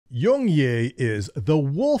YongYea is the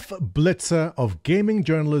wolf blitzer of gaming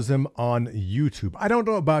journalism on YouTube. I don't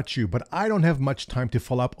know about you, but I don't have much time to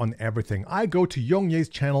follow up on everything. I go to YongYea's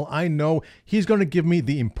channel. I know he's going to give me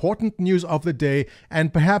the important news of the day,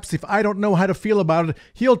 and perhaps if I don't know how to feel about it,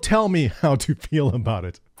 he'll tell me how to feel about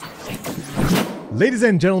it. Ladies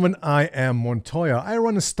and gentlemen, I am Montoya. I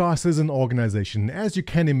run a Star Citizen organization. As you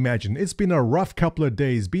can imagine, it's been a rough couple of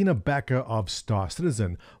days being a backer of Star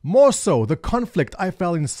Citizen. More so, the conflict I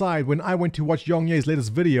felt inside when I went to watch YongYea's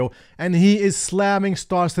latest video and he is slamming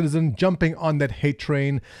Star Citizen, jumping on that hate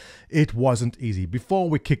train. It wasn't easy. Before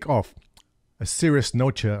we kick off, a serious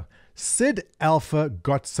note here. Sid Alpha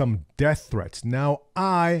got some death threats. Now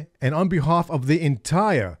I, and on behalf of the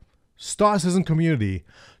entire Star Citizen community,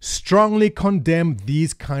 strongly condemn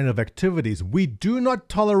these kind of activities. We do not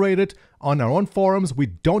tolerate it on our own forums, we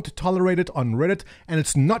don't tolerate it on Reddit, and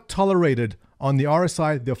it's not tolerated on the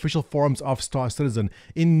RSI, the official forums of Star Citizen.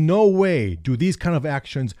 In no way do these kind of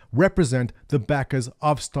actions represent the backers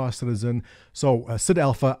of Star Citizen. So Sid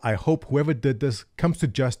Alpha, I hope whoever did this comes to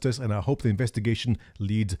justice, and I hope the investigation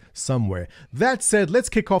leads somewhere. That said, let's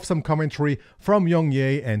kick off some commentary from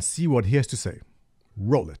YongYea and see what he has to say.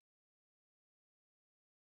 Roll it.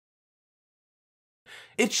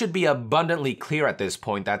 It should be abundantly clear at this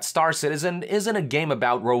point that Star Citizen isn't a game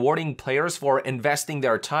about rewarding players for investing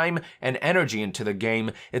their time and energy into the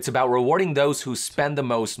game. It's about rewarding those who spend the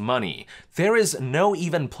most money. There is no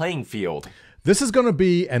even playing field. This is going to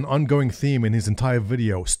be an ongoing theme in his entire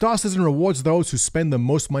video. Star Citizen rewards those who spend the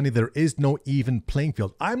most money. There is no even playing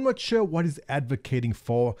field. I'm not sure what he's advocating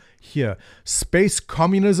for here. Space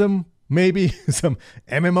communism? Maybe some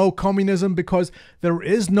MMO communism, because there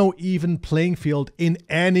is no even playing field in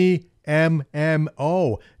any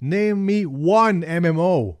MMO. Name me one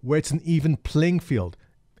MMO where it's an even playing field.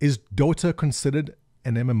 Is Dota considered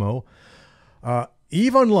an MMO?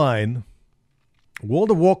 EVE Online,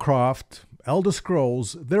 World of Warcraft, Elder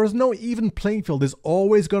Scrolls, there is no even playing field. There's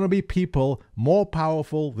always going to be people more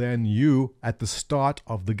powerful than you at the start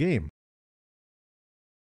of the game.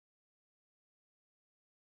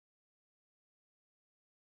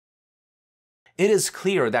 It is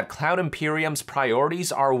clear that Cloud Imperium's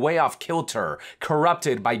priorities are way off kilter,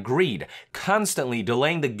 corrupted by greed, constantly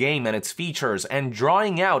delaying the game and its features and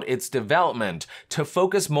drawing out its development to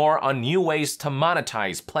focus more on new ways to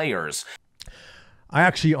monetize players. I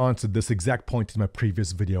actually answered this exact point in my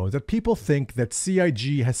previous video, that people think that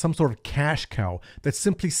CIG has some sort of cash cow, that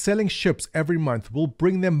simply selling ships every month will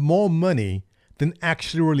bring them more money than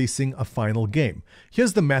actually releasing a final game.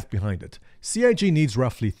 Here's the math behind it. CIG needs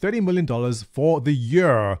roughly $30 million for the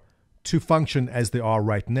year to function as they are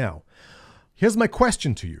right now. Here's my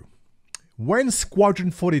question to you. When Squadron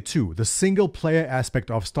 42, the single player aspect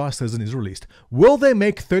of Star Citizen, is released, will they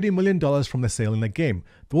make $30 million from the sale in the game?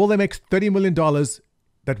 Will they make $30 million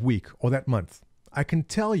that week or that month? I can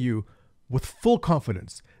tell you with full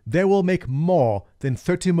confidence, they will make more than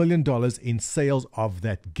 $30 million in sales of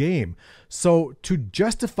that game. So to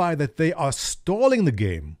justify that they are stalling the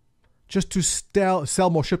game just to sell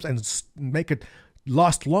more ships and make it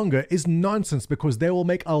last longer is nonsense, because they will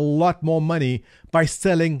make a lot more money by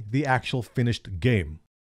selling the actual finished game.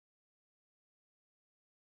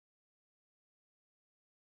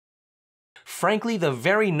 Frankly, the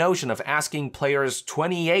very notion of asking players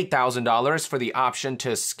 $28,000 for the option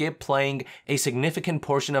to skip playing a significant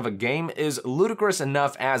portion of a game is ludicrous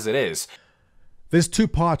enough as it is. There's two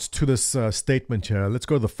parts to this statement here. Let's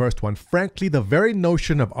go to the first one. Frankly, the very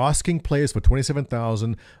notion of asking players for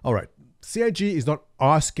 $27,000. All right, CIG is not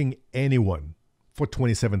asking anyone for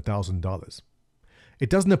 $27,000. It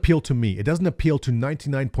doesn't appeal to me. It doesn't appeal to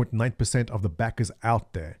 99.9% of the backers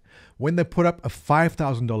out there. When they put up a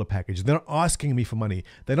 $5,000 package, they're not asking me for money.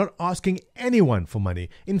 They're not asking anyone for money.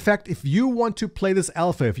 In fact, if you want to play this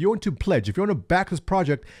alpha, if you want to pledge, if you want to back this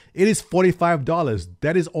project, it is $45.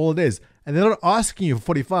 That is all it is. And they're not asking you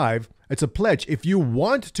for $45. It's a pledge. If you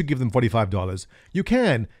want to give them $45, you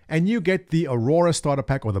can, and you get the Aurora starter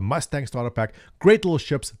pack or the Mustang starter pack. Great little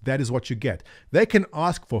ships. That is what you get. They can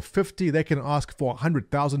ask for $50. They can ask for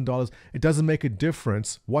 $100,000. It doesn't make a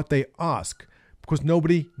difference what they ask, because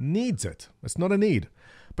nobody needs it. It's not a need.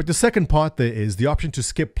 But the second part there is the option to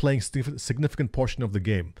skip playing a significant portion of the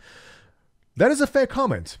game. That is a fair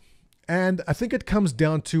comment. And I think it comes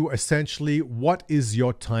down to essentially, what is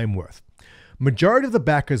your time worth? Majority of the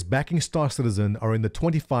backers backing Star Citizen are in the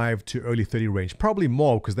 25 to early 30 range, probably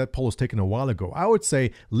more because that poll was taken a while ago. I would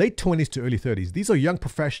say late 20s to early 30s. These are young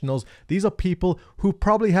professionals. These are people who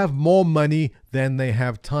probably have more money than they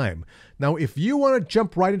have time. Now, if you want to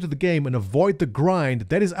jump right into the game and avoid the grind,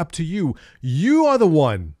 that is up to you. You are the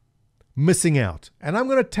one missing out. And I'm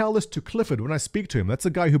going to tell this to Clifford when I speak to him. That's the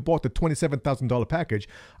guy who bought the $27,000 package.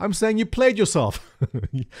 I'm saying you played yourself.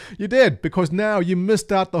 You did, because now you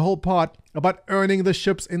missed out the whole part about earning the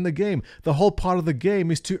ships in the game. The whole part of the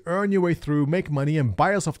game is to earn your way through, make money, and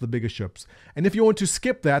buy yourself the bigger ships. And if you want to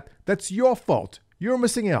skip that, that's your fault. You're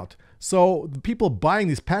missing out. So the people buying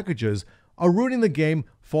these packages are ruining the game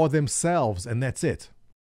for themselves, and that's it.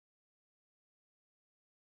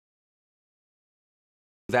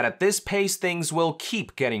 That at this pace things will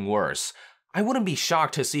keep getting worse. I wouldn't be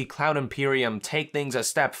shocked to see Cloud Imperium take things a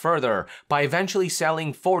step further by eventually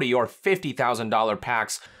selling $40,000 or $50,000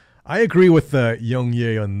 packs. I agree with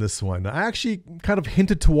YongYea on this one. I actually kind of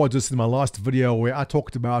hinted towards this in my last video where I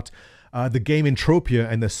talked about the game Entropia,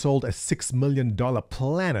 and they sold a $6 million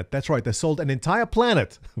planet. That's right, they sold an entire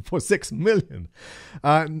planet for $6 million.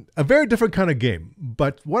 A very different kind of game.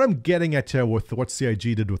 But what I'm getting at here with what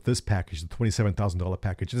CIG did with this package, the $27,000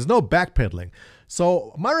 package, there's no backpedaling.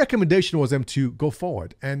 So my recommendation was them to go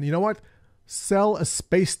forward. And you know what? Sell a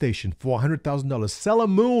space station for $100,000. Sell a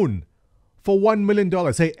moon for $1 million.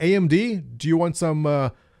 Hey, AMD, do you want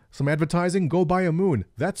some advertising? Go buy a moon.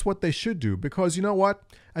 That's what they should do, because you know what?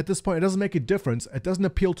 At this point, it doesn't make a difference. It doesn't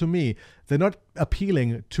appeal to me. They're not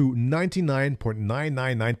appealing to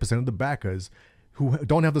 99.999% of the backers who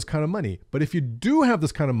don't have this kind of money. But if you do have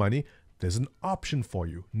this kind of money, there's an option for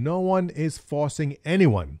you. No one is forcing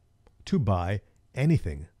anyone to buy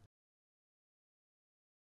anything.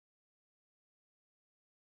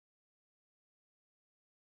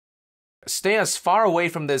 Stay as far away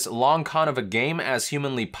from this long con of a game as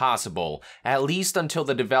humanly possible, at least until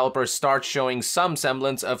the developer starts showing some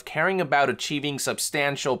semblance of caring about achieving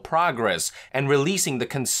substantial progress and releasing the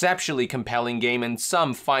conceptually compelling game in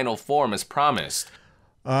some final form as promised.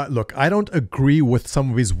 Look, I don't agree with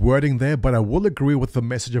some of his wording there, but I will agree with the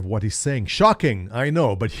message of what he's saying. Shocking, I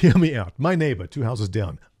know, but hear me out. My neighbor, 2 houses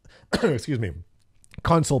down, excuse me,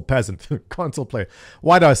 console peasant, console player.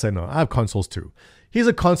 Why do I say no? I have consoles too. He's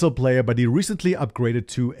a console player, but he recently upgraded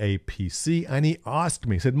to a PC, and he asked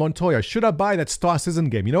me, he said, Montoya, should I buy that Star Citizen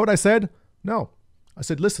game? You know what I said? No. I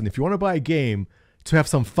said, listen, if you want to buy a game to have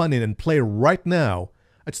some fun in and play right now,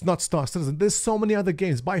 it's not Star Citizen. There's so many other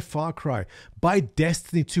games. Buy Far Cry. Buy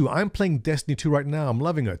Destiny 2. I'm playing Destiny 2 right now. I'm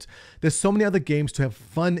loving it. There's so many other games to have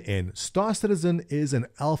fun in. Star Citizen is an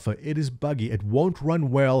alpha. It is buggy. It won't run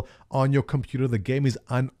well on your computer. The game is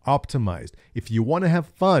unoptimized. If you want to have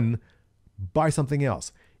fun, buy something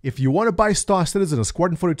else. If you want to buy Star Citizen or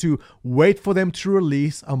Squadron 42, wait for them to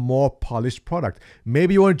release a more polished product.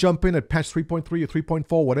 Maybe you want to jump in at patch 3.3 or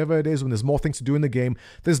 3.4, whatever it is, when there's more things to do in the game.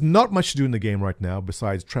 There's not much to do in the game right now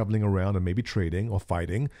besides traveling around and maybe trading or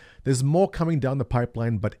fighting. There's more coming down the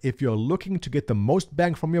pipeline, but if you're looking to get the most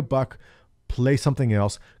bang from your buck, play something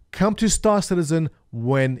else. Come to Star Citizen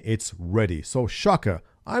when it's ready. So, shocker,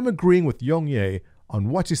 I'm agreeing with YongYea on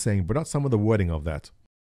what he's saying, but not some of the wording of that.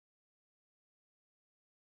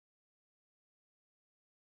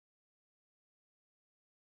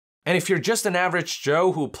 And if you're just an average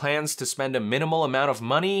Joe who plans to spend a minimal amount of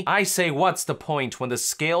money, I say what's the point when the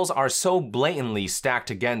scales are so blatantly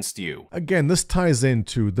stacked against you? Again, this ties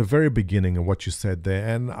into the very beginning of what you said there,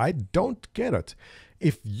 and I don't get it.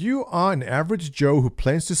 If you are an average Joe who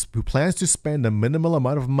plans to spend a minimal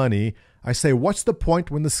amount of money, I say what's the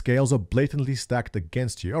point when the scales are blatantly stacked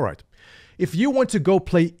against you? All right. If you want to go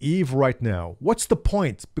play Eve right now, what's the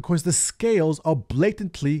point? Because the scales are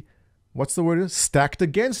blatantly, what's the word? Stacked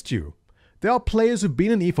against you. There are players who've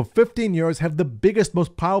been in Eve for 15 years, have the biggest,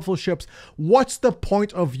 most powerful ships. What's the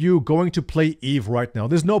point of you going to play Eve right now?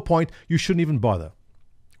 There's no point. You shouldn't even bother.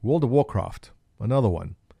 World of Warcraft, another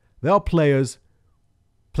one. There are players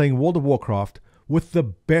playing World of Warcraft with the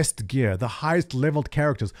best gear, the highest leveled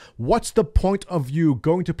characters. What's the point of you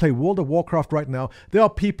going to play World of Warcraft right now? There are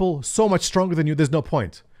people so much stronger than you. There's no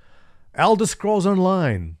point. Elder Scrolls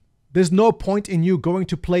Online. There's no point in you going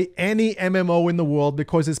to play any MMO in the world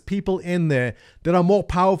because there's people in there that are more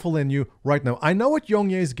powerful than you right now. I know what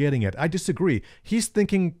YongYea is getting at. I disagree. He's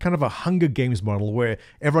thinking kind of a Hunger Games model where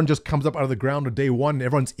everyone just comes up out of the ground on day one and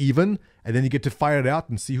everyone's even, and then you get to fight it out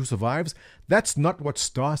and see who survives. That's not what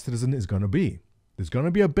Star Citizen is going to be. There's going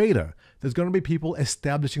to be a beta. There's going to be people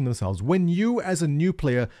establishing themselves. When you, as a new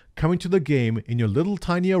player, coming to the game in your little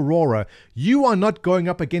tiny Aurora, you are not going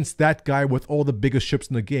up against that guy with all the biggest ships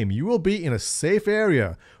in the game. You will be in a safe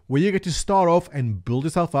area where you get to start off and build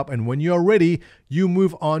yourself up. And when you're ready, you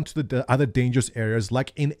move on to the other dangerous areas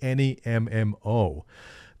like in any MMO.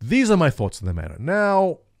 These are my thoughts on the matter.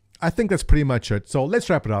 Now, I think that's pretty much it. So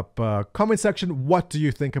let's wrap it up. Comment section, what do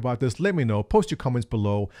you think about this? Let me know. Post your comments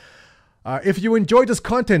below. If you enjoyed this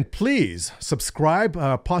content, please subscribe,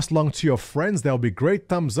 pass along to your friends. That'll be great.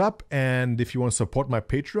 Thumbs up. And if you want to support my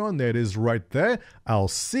Patreon, there it is right there. I'll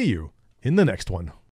see you in the next one.